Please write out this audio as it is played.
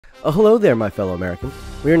Oh, hello there, my fellow Americans.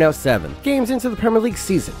 We are now 7 games into the Premier League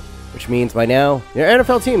season, which means by now, your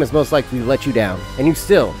NFL team has most likely let you down, and you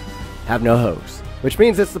still have no hopes. Which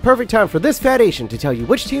means it's the perfect time for this Fatasian to tell you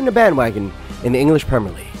which team to bandwagon in the English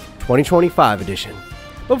Premier League, 2025 edition.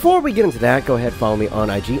 Before we get into that, go ahead and follow me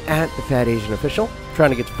on IG at thefatasianofficial.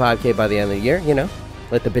 Trying to get to 5K by the end of the year, you know,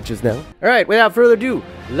 let the bitches know. Alright, without further ado,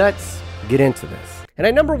 let's get into this. And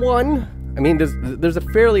at number 1, I mean, there's a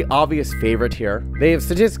fairly obvious favorite here. They have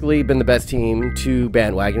statistically been the best team to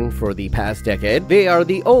bandwagon for the past decade. They are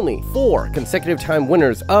the only 4 consecutive time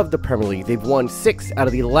winners of the Premier League. They've won 6 out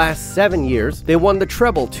of the last 7 years. They won the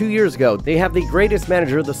treble 2 years ago. They have the greatest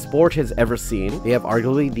manager the sport has ever seen. They have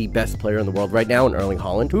arguably the best player in the world right now in Erling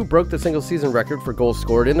Haaland, who broke the single season record for goals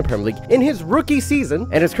scored in the Premier League in his rookie season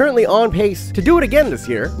and is currently on pace to do it again this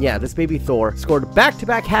year. Yeah, this baby Thor scored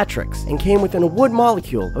back-to-back hat-tricks and came within a wood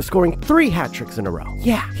molecule of scoring 3 hat-tricks in a row.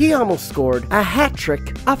 Yeah, he almost scored a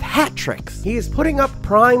hat-trick of hat-tricks. He is putting up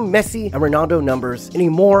prime Messi and Ronaldo numbers in a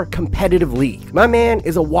more competitive league. My man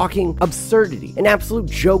is a walking absurdity, an absolute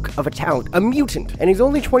joke of a talent, a mutant, and he's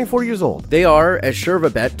only 24 years old. They are as sure of a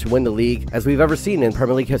bet to win the league as we've ever seen in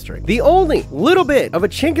Premier League history. The only little bit of a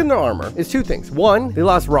chink in their armor is 2 things. 1, they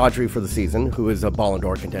lost Rodri for the season, who is a Ballon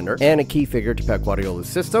d'Or contender and a key figure to Pep Guardiola's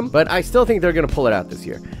system, but I still think they're going to pull it out this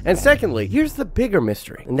year. And secondly, here's the bigger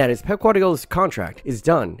mystery, and that is Pep Guardiola's contract is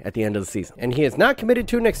done at the end of the season, and he has not committed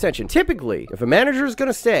to an extension. Typically, if a manager is going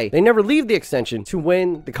to stay, they never leave the extension to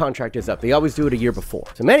when the contract is up. They always do it a year before.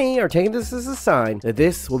 So many are taking this as a sign that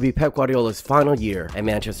this will be Pep Guardiola's final year at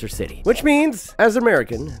Manchester City, which means, as an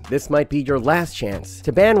American, this might be your last chance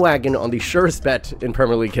to bandwagon on the surest bet in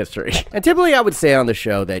Premier League history. And typically I would say on the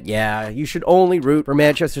show that, yeah, you should only root for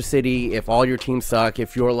Manchester City if all your teams suck,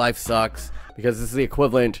 if your life sucks, because this is the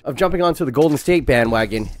equivalent of jumping onto the Golden State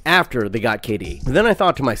bandwagon after they got KD. But then I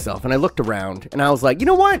thought to myself, and I looked around, and I was like, you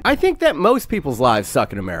know what? I think that most people's lives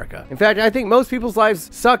suck in America. In fact, I think most people's lives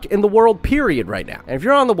suck in the world, period, right now. And if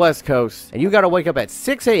you're on the West Coast, and you gotta wake up at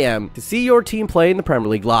 6 a.m. to see your team play in the Premier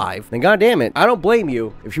League live, then goddamn it, I don't blame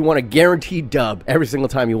you if you want a guaranteed dub every single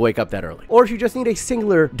time you wake up that early. Or if you just need a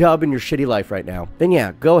singular dub in your shitty life right now, then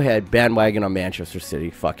yeah, go ahead, bandwagon on Manchester City,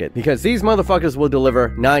 fuck it. Because these motherfuckers will deliver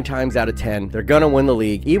 9 times out of 10. They're gonna win the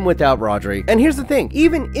league, even without Rodri. And here's the thing,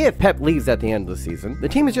 even if Pep leaves at the end of the season, the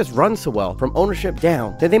team has just run so well from ownership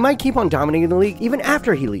down that they might keep on dominating the league even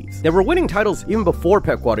after he leaves. They were winning titles even before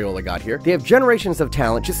Pep Guardiola got here. They have generations of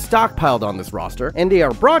talent just stockpiled on this roster, and they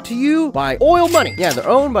are brought to you by oil money. Yeah, they're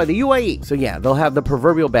owned by the UAE. So yeah, they'll have the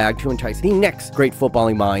proverbial bag to entice the next great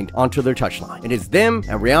footballing mind onto their touchline. It is them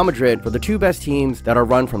and Real Madrid for the 2 best teams that are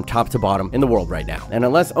run from top to bottom in the world right now. And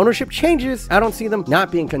unless ownership changes, I don't see them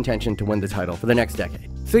not being in contention to win the title for the next decade.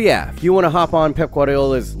 So yeah, if you want to hop on Pep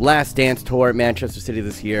Guardiola's last dance tour at Manchester City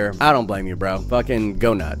this year, I don't blame you, bro. Fucking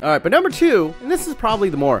go nuts. Alright, but number 2, and this is probably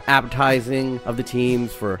the more appetizing of the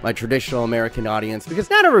teams for my traditional American audience, because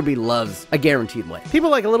not everybody loves a guaranteed win. People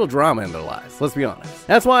like a little drama in their lives, let's be honest.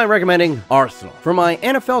 That's why I'm recommending Arsenal. For my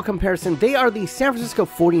NFL comparison, they are the San Francisco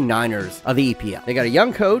 49ers of the EPL. They got a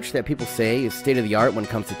young coach that people say is state-of-the-art when it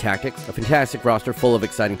comes to tactics, a fantastic roster full of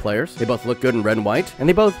exciting players. They both look good in red and white, and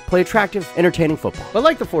they both play attractive, entertaining football. But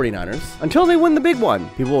like the 49ers, until they win the big one,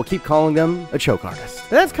 people will keep calling them a choke artist.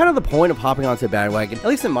 And that's kind of the point of hopping onto the bandwagon, at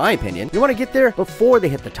least in my opinion. You want to get there before they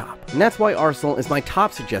hit the top. And that's why Arsenal is my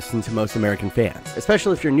top suggestion to most American fans,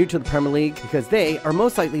 especially if you're new to the Premier League, because they are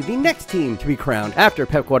most likely the next team to be crowned after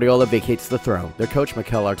Pep Guardiola vacates the throne. Their coach,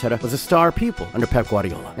 Mikel Arteta, was a star pupil under Pep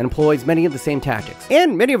Guardiola and employs many of the same tactics,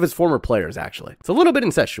 and many of his former players, actually. It's a little bit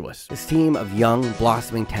incestuous. This team of young,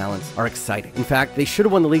 blossoming talents are exciting. In fact, they should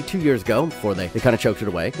have won the league 2 years ago before they kind of choked it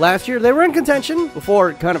away. Last year, they were in contention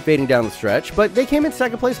before kind of fading down the stretch, but they came in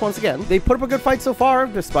second place once again. They put up a good fight so far,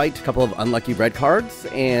 despite a couple of unlucky red cards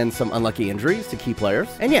and some unlucky injuries to key players.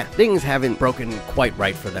 And yeah, things haven't broken quite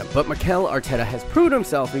right for them, but Mikel Arteta has proved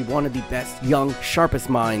himself to be one of the best young, sharpest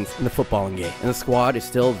minds in the footballing game. And the squad is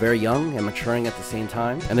still very young and maturing at the same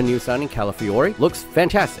time. And the new signing, Calafiori, looks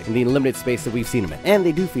fantastic in the limited space that we've seen him in. And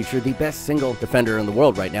they do feature the best single defender in the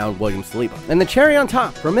world right now, William Saliba. And the cherry on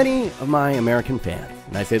top for many of my American fans,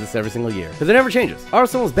 and I say this every single year, because it never changes,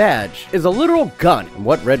 Arsenal's badge is a literal gun, and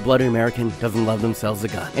what red-blooded American doesn't love themselves a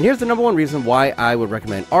gun? And here's the number 1 reason why I would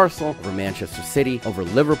recommend Arsenal over Manchester City, over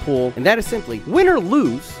Liverpool, and that is simply, win or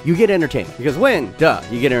lose, you get entertainment. Because win, duh,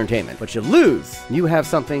 you get entertainment. But you lose, you have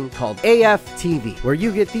something called AFTV, where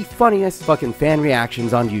you get the funniest fucking fan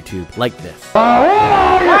reactions on YouTube, like this.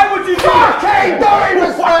 Why would you fucking do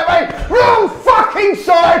this, mate? Wrong fucking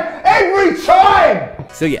side every time!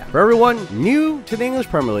 So yeah, for everyone new to the English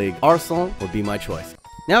Premier League, Arsenal would be my choice.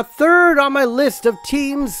 Now, third on my list of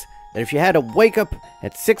teams that if you had to wake up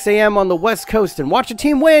at 6 a.m. on the West Coast and watch a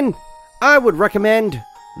team win, I would recommend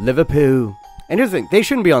Liverpool. And here's the thing, they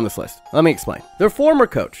shouldn't be on this list. Let me explain. Their former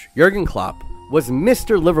coach, Jurgen Klopp, was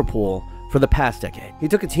Mr. Liverpool for the past decade. He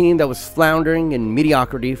took a team that was floundering in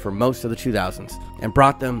mediocrity for most of the 2000s and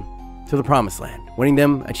brought them to the promised land, winning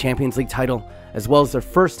them a Champions League title as well as their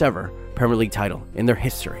first ever Premier League title in their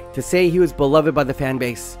history. To say he was beloved by the fan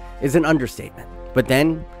base is an understatement. But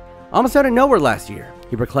then, almost out of nowhere last year,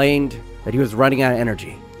 he proclaimed that he was running out of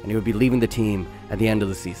energy and he would be leaving the team at the end of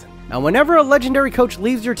the season. Now, whenever a legendary coach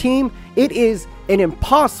leaves your team, it is an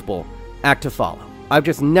impossible act to follow. I've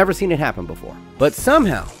just never seen it happen before. But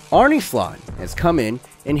somehow, Arne Slot has come in,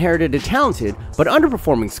 inherited a talented but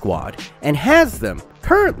underperforming squad, and has them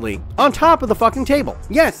currently on top of the fucking table.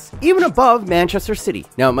 Yes, even above Manchester City.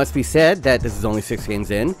 Now, it must be said that this is only 6 games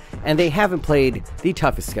in, and they haven't played the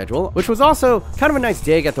toughest schedule, which was also kind of a nice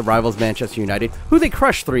dig at the rivals Manchester United, who they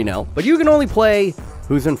crushed 3-0, but you can only play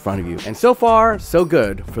who's in front of you. And so far, so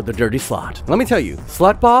good for the dirty Slot. Let me tell you,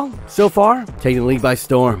 Slot ball, so far, taking the league by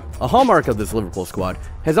storm. A hallmark of this Liverpool squad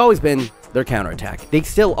has always been their counterattack. They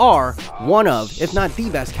still are one of, if not the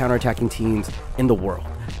best counterattacking teams in the world.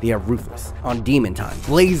 They are ruthless, on demon time,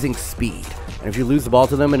 blazing speed. And if you lose the ball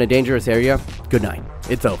to them in a dangerous area, good night.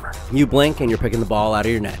 It's over. You blink and you're picking the ball out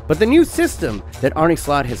of your net. But the new system that Arne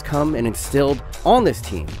Slot has come and instilled on this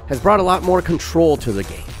team has brought a lot more control to the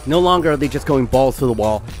game. No longer are they just going balls to the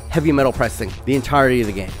wall, heavy metal pressing the entirety of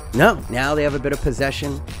the game. No, now they have a bit of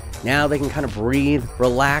possession. Now they can kind of breathe,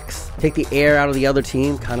 relax, take the air out of the other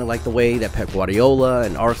team, kind of like the way that Pep Guardiola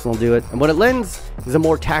and Arsenal do it. And what it lends is a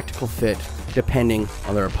more tactical fit depending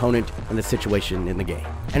on their opponent and the situation in the game.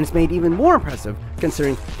 And it's made even more impressive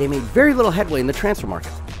considering they made very little headway in the transfer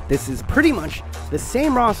market. This is pretty much the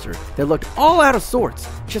same roster that looked all out of sorts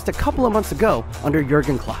just a couple of months ago under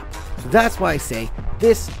Jurgen Klopp. So that's why I say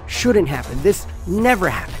this shouldn't happen. This never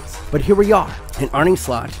happens. But here we are, and Arne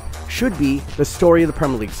Slot should be the story of the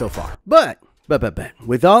Premier League so far. But,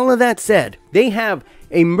 with all of that said, they have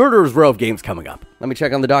a murderer's row of games coming up. Let me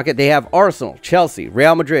check on the docket. They have Arsenal, Chelsea,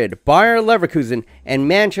 Real Madrid, Bayer Leverkusen, and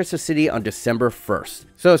Manchester City on December 1st.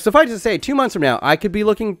 So suffice to say, 2 months from now, I could be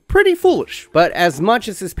looking pretty foolish. But as much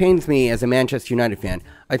as this pains me as a Manchester United fan,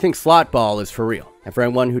 I think Slot ball is for real. And for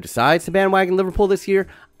anyone who decides to bandwagon Liverpool this year,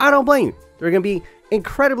 I don't blame you. They're going to be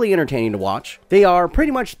incredibly entertaining to watch. They are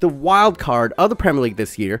pretty much the wild card of the Premier League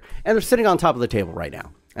this year, and they're sitting on top of the table right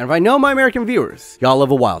now. And if I know my American viewers, y'all love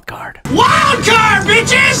a wild card. Wild card,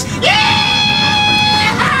 bitches! Yeah!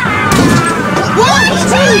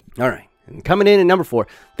 What? All right, and coming in at number 4,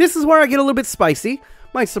 this is where I get a little bit spicy.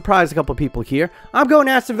 Might surprise a couple people here. I'm going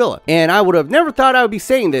Aston Villa, and I would have never thought I would be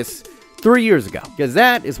saying this 3 years ago, because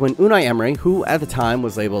that is when Unai Emery, who at the time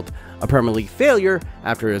was labeled a Premier League failure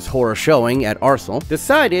after his horror showing at Arsenal,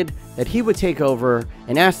 decided that he would take over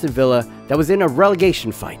an Aston Villa that was in a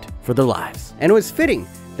relegation fight for their lives. And it was fitting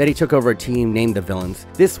that he took over a team named the Villains.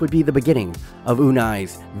 This would be the beginning of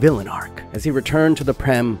Unai's villain arc, as he returned to the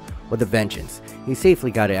Prem with a vengeance. He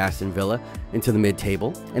safely got Aston Villa into the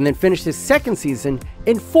mid-table, and then finished his second season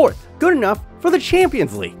in 4th, good enough for the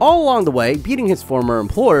Champions League. All along the way, beating his former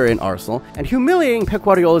employer in Arsenal, and humiliating Pep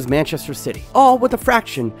Guardiola's Manchester City, all with a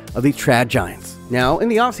fraction of these trad giants. Now, in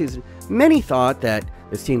the offseason, many thought that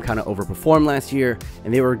this team kind of overperformed last year,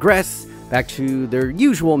 and they would regress back to their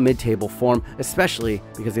usual mid-table form, especially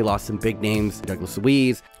because they lost some big names, Douglas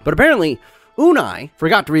Luiz. But apparently, Unai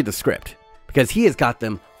forgot to read the script, because he has got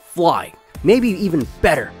them flying, maybe even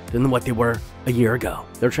better than what they were a year ago.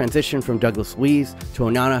 Their transition from Douglas Luiz to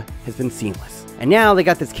Onana has been seamless. And now they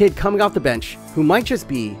got this kid coming off the bench who might just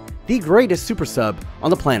be the greatest super sub on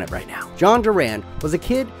the planet right now. John Duran was a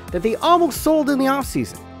kid that they almost sold in the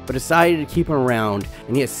offseason, but decided to keep him around,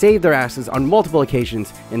 and he has saved their asses on multiple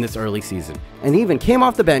occasions in this early season. And he even came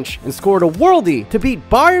off the bench and scored a worldie to beat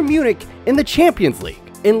Bayern Munich in the Champions League.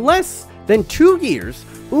 In less than 2 years,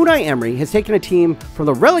 Unai Emery has taken a team from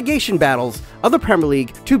the relegation battles of the Premier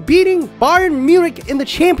League to beating Bayern Munich in the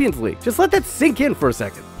Champions League. Just let that sink in for a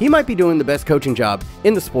second. He might be doing the best coaching job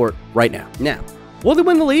in the sport right now. Now, will they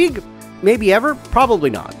win the league? Maybe ever? Probably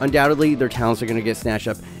not. Undoubtedly, their talents are going to get snatched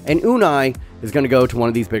up, and Unai is going to go to one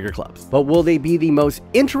of these bigger clubs. But will they be the most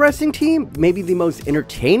interesting team? Maybe the most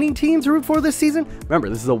entertaining team to root for this season? Remember,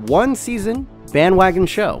 this is a one-season bandwagon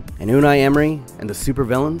show, and Unai Emery and the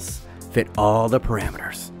supervillains fit all the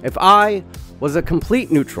parameters. If I was a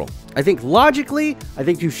complete neutral, I think logically, I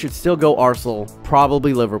think you should still go Arsenal,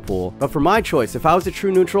 probably Liverpool. But for my choice, if I was a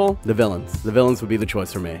true neutral, the Villains. The Villains would be the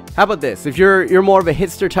choice for me. How about this? If you're more of a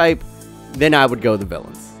hipster type, then I would go the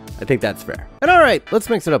Villains. I think that's fair. And alright, let's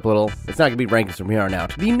mix it up a little. It's not gonna be rankings from here on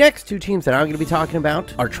out. The next two teams that I'm gonna be talking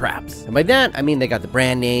about are traps. And by that, I mean they got the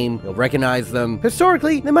brand name, you'll recognize them.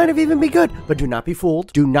 Historically, they might have even been good, but do not be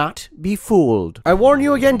fooled. Do not be fooled. I warn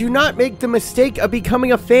you again, do not make the mistake of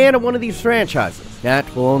becoming a fan of one of these franchises.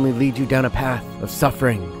 That will only lead you down a path of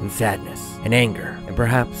suffering and sadness and anger, and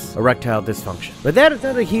perhaps erectile dysfunction. But that is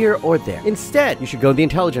neither here or there. Instead, you should go the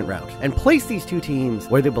intelligent route and place these two teams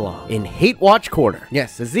where they belong, in Hate Watch Corner.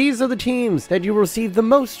 Yes, as these are the teams that you will receive the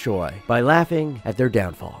most joy by laughing at their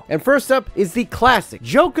downfall. And first up is the classic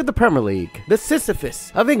joke of the Premier League, the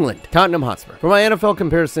Sisyphus of England, Tottenham Hotspur. For my NFL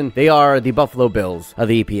comparison, they are the Buffalo Bills of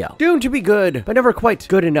the EPL. Doomed to be good, but never quite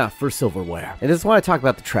good enough for silverware. And this is why I talk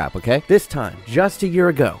about the trap, okay? This time, just a year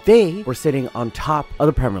ago, they were sitting on top of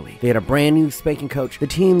the Premier League. They had a brand new spanking coach. The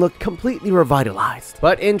team looked completely revitalized.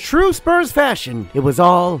 But in true Spurs fashion, it was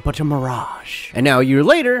all but a mirage. And now a year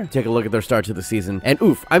later, take a look at their start to the season, and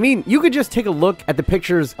oof, I mean, you could just take a look at the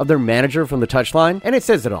pictures of their manager from the touchline, and it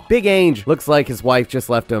says it all. Big Ange looks like his wife just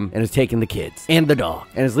left him and has taken the kids and the dog,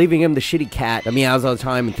 and is leaving him the shitty cat that meows all the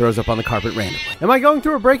time and throws up on the carpet randomly. Am I going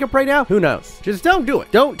through a breakup right now? Who knows? Just don't do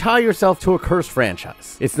it. Don't tie yourself to a cursed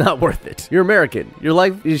franchise. It's not worth it. You're American. Your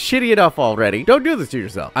life is shitty enough already. Don't do this to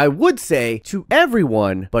yourself. I would say to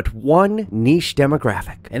everyone but one niche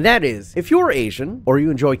demographic, and that is, if you're Asian, or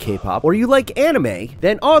you enjoy K-pop, or you like anime,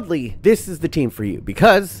 then oddly, this is the team for you,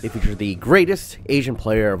 because they feature the greatest Asian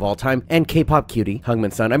player of all time, and K-pop cutie,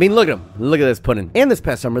 Heung-min Son. I mean, look at him. Look at this pudding. And this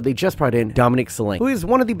past summer, they just brought in Dominic Solanke, who is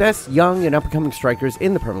one of the best young and up-and-coming strikers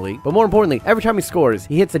in the Premier League, but more importantly, every time he scores,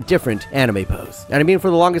 he hits a different anime pose. And I mean, for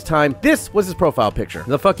the longest time, this was his profile picture,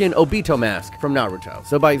 the fucking Obito mask from Naruto.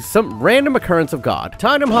 So by some random occurrence of God,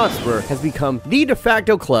 Tottenham Hotspur has become the de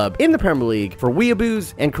facto club in the Premier League for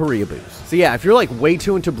weeaboos and Koreaboos. So yeah, if you're like way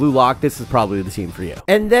too into Blue Lock, this is probably the team for you.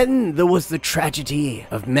 And then there was the tragedy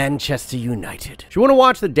of Manchester United. If you want to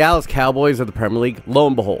watch the Dallas Cowboys of the Premier League, lo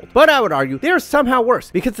and behold. But I would argue they're somehow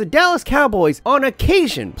worse, because the Dallas Cowboys on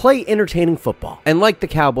occasion play entertaining football. And like the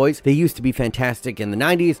Cowboys, they used to be fantastic in the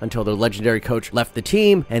 90s until their legendary coach left the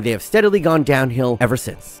team, and they have steadily gone downhill ever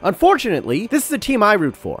since. Unfortunately, this is the team I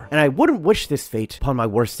root for, and I wouldn't wish this fate upon my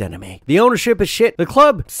worst enemy. The ownership is shit. The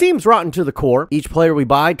club seems rotten to the core. Each player we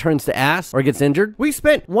buy turns to ass or gets injured. We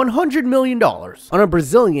spent $100 million on a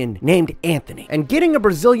Brazilian named Anthony, and getting a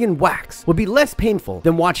Brazilian wax would be less painful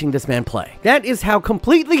than watching this man play. That is how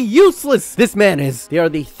completely useless this man is. They are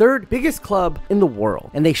the third biggest club in the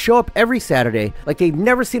world, and they show up every Saturday like they've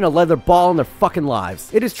never seen a leather ball in their fucking lives.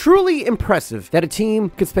 It is truly impressive that a team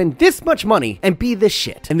could spend this much money and be this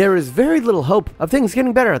shit. And there is very little hope of things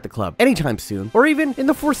getting better at the club anytime soon, or even in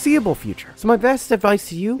the foreseeable future. So my best advice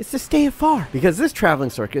to you is to stay afar, because this traveling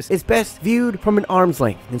circus is best viewed from an arm's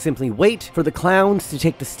length, and simply wait for the clowns to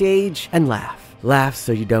take the stage and laugh. Laugh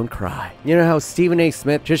so you don't cry. You know how Stephen A.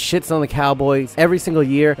 Smith just shits on the Cowboys every single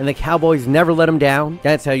year, and the Cowboys never let him down?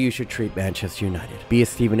 That's how you should treat Manchester United. Be a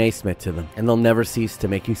Stephen A. Smith to them, and they'll never cease to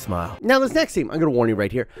make you smile. Now, this next team, I'm going to warn you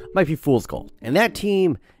right here, might be fool's gold. And that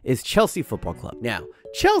team is Chelsea Football Club. Now,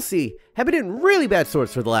 Chelsea have been in really bad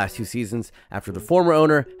sorts for the last 2 seasons after the former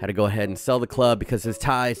owner had to go ahead and sell the club because of his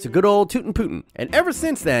ties to good old Tootin' Putin. And ever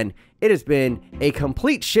since then, it has been a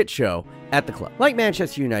complete shit show at the club. Like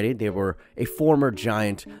Manchester United, they were a former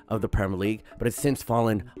giant of the Premier League, but has since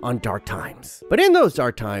fallen on dark times. But in those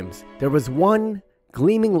dark times, there was one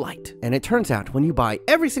gleaming light. And it turns out when you buy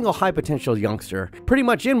every single high potential youngster pretty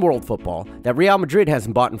much in world football that Real Madrid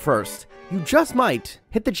hasn't bought in first, you just might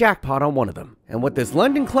hit the jackpot on one of them. And what this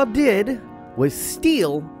London club did was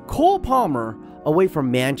steal Cole Palmer away from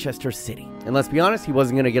Manchester City. And let's be honest, he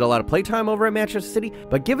wasn't going to get a lot of playtime over at Manchester City,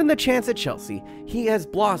 but given the chance at Chelsea, he has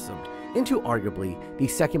blossomed into arguably the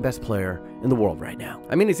second best player in the world right now.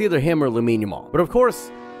 I mean, it's either him or Lamine Yamal. But of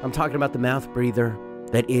course, I'm talking about the mouth breather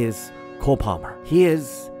that is Cole Palmer. He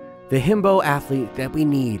is the himbo athlete that we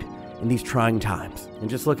need in these trying times. And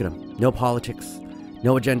just look at him. No politics,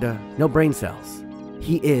 no agenda, no brain cells.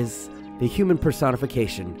 He is the human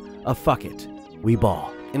personification of fuck it, we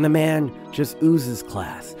ball. And the man just oozes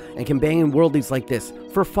class and can bang in worldies like this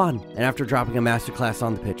for fun. And after dropping a masterclass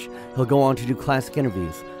on the pitch, he'll go on to do classic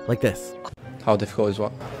interviews like this. How difficult is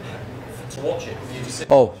what? To watch it. You just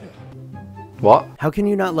sit Oh. What? How can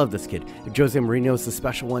you not love this kid? If Jose Mourinho is the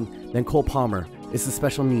special one, then Cole Palmer is the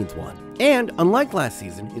special needs one. And unlike last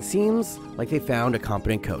season, it seems like they found a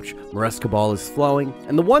competent coach. Maresca ball is flowing,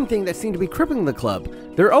 and the one thing that seemed to be crippling the club,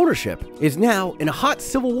 their ownership, is now in a hot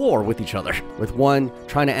civil war with each other, with one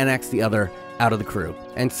trying to annex the other out of the crew.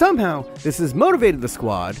 And somehow, this has motivated the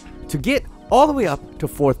squad to get all the way up to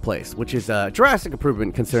 4th place, which is a drastic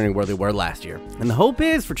improvement considering where they were last year. And the hope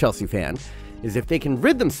is, for Chelsea fan, is if they can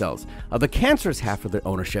rid themselves of the cancerous half of their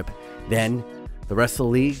ownership, then the rest of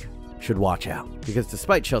the league should watch out. Because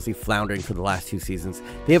despite Chelsea floundering for the last 2 seasons,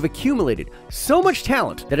 they have accumulated so much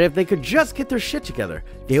talent that if they could just get their shit together,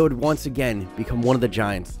 they would once again become one of the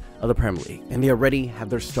giants of the Premier League. And they already have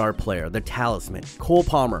their star player, their talisman, Cole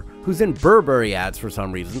Palmer, who's in Burberry ads for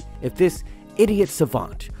some reason. If this idiot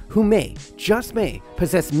savant, who may, just may,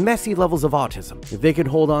 possess messy levels of autism, if they could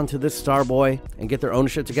hold on to this star boy and get their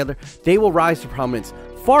ownership together, they will rise to prominence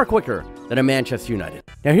far quicker than a Manchester United.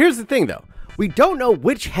 Now here's the thing though, we don't know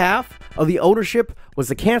which half of the ownership was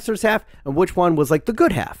the cancerous half and which one was like the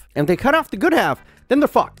good half. And if they cut off the good half, then they're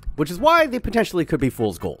fucked, which is why they potentially could be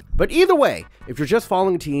fool's gold. But either way, if you're just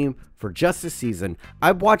following a team for just this season,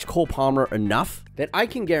 I've watched Cole Palmer enough that I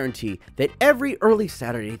can guarantee that every early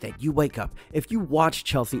Saturday that you wake up, if you watch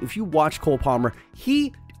Chelsea, if you watch Cole Palmer,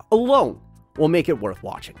 he alone will make it worth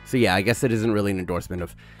watching. So yeah, I guess it isn't really an endorsement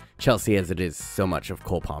of Chelsea as it is so much of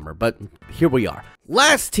Cole Palmer, but here we are.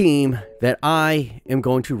 Last team that I am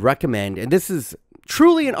going to recommend, and this is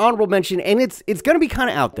truly an honorable mention, and it's going to be kind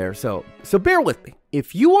of out there, so bear with me.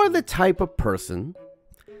 If you are the type of person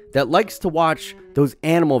that likes to watch those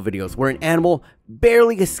animal videos where an animal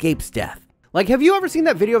barely escapes death, like have you ever seen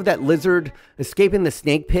that video of that lizard escaping the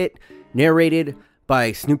snake pit narrated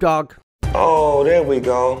by Snoop Dogg? Oh, there we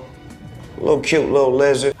go. Cute little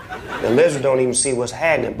lizard. The lizard don't even see what's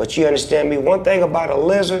happening, but you understand me? One thing about a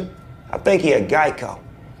lizard, I think he a Geico.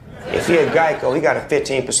 If he a Geico, he got a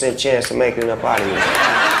 15% chance of making it up out of here.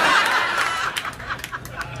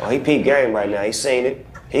 Oh, he peep game right now. He seen it.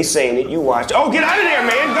 He seen it. You watch. Oh, get out of there,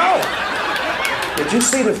 man. Go. Did you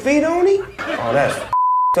see the feet on him? Oh, that's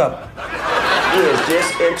up. He has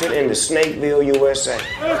just entered into Snakeville, USA.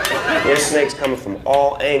 There's snakes coming from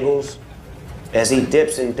all angles. As he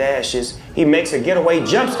dips and dashes, he makes a getaway,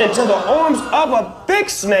 jumps into the arms of a big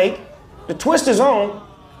snake. The twist is on,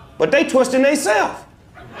 but they twisting themselves.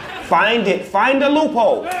 Find it. Find the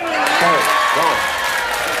loophole. Go. Now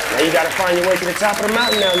you gotta find your way to the top of the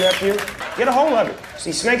mountain now, nephew. Get a hold of it.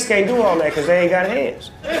 See, snakes can't do all that because they ain't got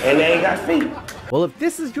hands and they ain't got feet. Well, if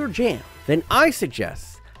this is your jam, then I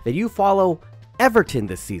suggest that you follow Everton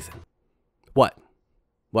this season. What?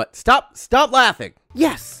 Stop laughing.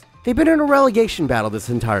 Yes, they've been in a relegation battle this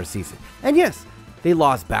entire season. And yes, they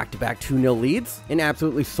lost back-to-back 2-0 leads in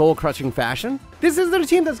absolutely soul-crushing fashion. This isn't a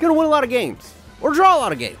team that's going to win a lot of games or draw a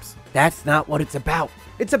lot of games. That's not what it's about.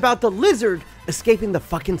 It's about the lizard escaping the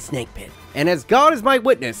fucking snake pit. And as God is my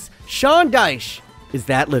witness, Sean Dyche is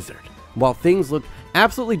that lizard. While things look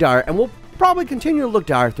absolutely dire and will probably continue to look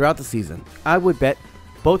dire throughout the season, I would bet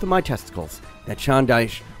both of my testicles that Sean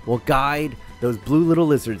Dyche will guide those blue little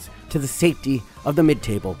lizards to the safety of the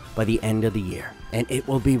mid-table by the end of the year. And it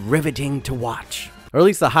will be riveting to watch. Or at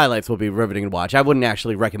least the highlights will be riveting to watch. I wouldn't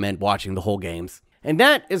actually recommend watching the whole games. And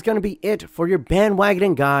that is going to be it for your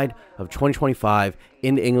bandwagoning guide of 2025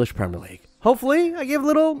 in the English Premier League. Hopefully, I give a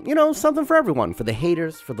little, something for everyone. For the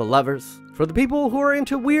haters, for the lovers, for the people who are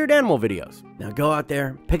into weird animal videos. Now go out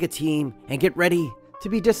there, pick a team, and get ready to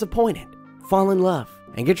be disappointed, fall in love,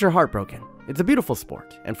 and get your heart broken. It's a beautiful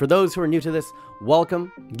sport. And for those who are new to this,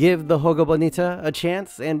 welcome. Give the Jogo Bonito a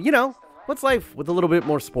chance. And, what's life with a little bit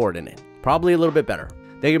more sport in it? Probably a little bit better.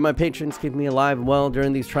 Thank you to my patrons, keeping me alive and well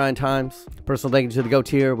during these trying times. Personal thank you to the GO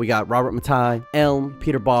tier. We got Robert Matai, Elm,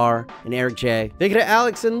 Peter Barr, and Eric J. Thank you to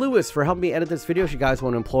Alex and Lewis for helping me edit this video if you guys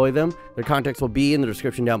want to employ them. Their contacts will be in the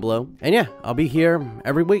description down below. And yeah, I'll be here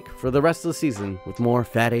every week for the rest of the season with more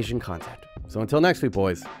Fat Asian content. So until next week,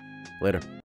 boys. Later.